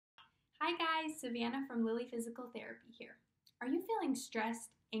Hi guys, Savannah from Lily Physical Therapy here. Are you feeling stressed,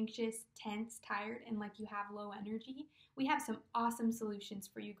 anxious, tense, tired, and like you have low energy? We have some awesome solutions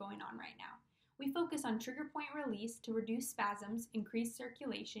for you going on right now. We focus on trigger point release to reduce spasms, increase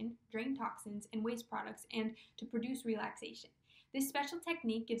circulation, drain toxins and waste products, and to produce relaxation. This special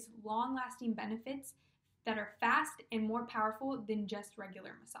technique gives long lasting benefits that are fast and more powerful than just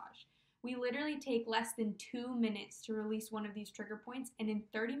regular massage. We literally take less than 2 minutes to release one of these trigger points, and in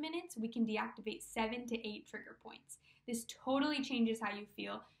 30 minutes, we can deactivate 7 to 8 trigger points. This totally changes how you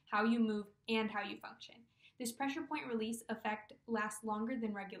feel, how you move, and how you function. This pressure point release effect lasts longer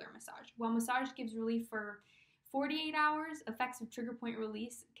than regular massage. While massage gives relief for 48 hours, effects of trigger point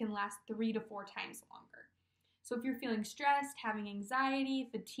release can last 3 to 4 times longer. So if you're feeling stressed, having anxiety,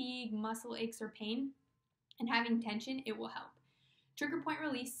 fatigue, muscle aches, or pain, and having tension, it will help. Trigger point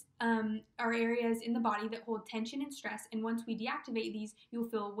release are areas in the body that hold tension and stress, and once we deactivate these, you'll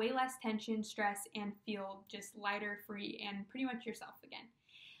feel way less tension, stress, and feel just lighter, free, and pretty much yourself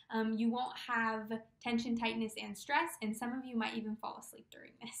again. You won't have tension, tightness, and stress, and some of you might even fall asleep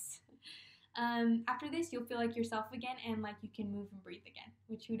during this. After this, you'll feel like yourself again and like you can move and breathe again,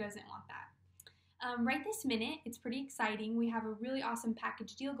 which who doesn't want that? Right this minute, it's pretty exciting. We have a really awesome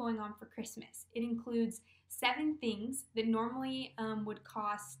package deal going on for Christmas. It includes 7 things that normally would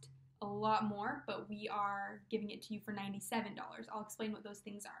cost a lot more, but we are giving it to you for $97. I'll explain what those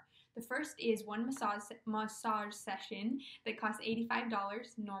things are. The first is one massage session that costs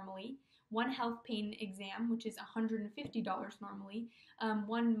 $85 normally, one health pain exam, which is $150 normally,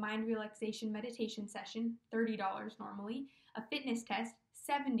 one mind relaxation meditation session, $30 normally, a fitness test,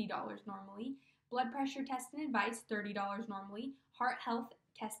 $70 normally, blood pressure test and advice, $30 normally, heart health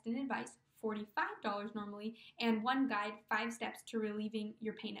test and advice, $45 normally, and one guide, 5 steps to relieving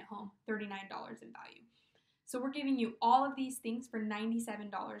your pain at home, $39 in value. So we're giving you all of these things for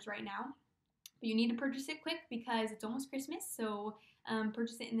 $97 right now. But you need to purchase it quick because it's almost Christmas, so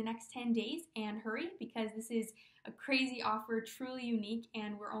purchase it in the next 10 days and hurry because this is a crazy offer, truly unique,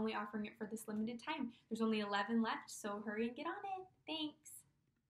 and we're only offering it for this limited time. There's only 11 left, so hurry and get on it. Thanks.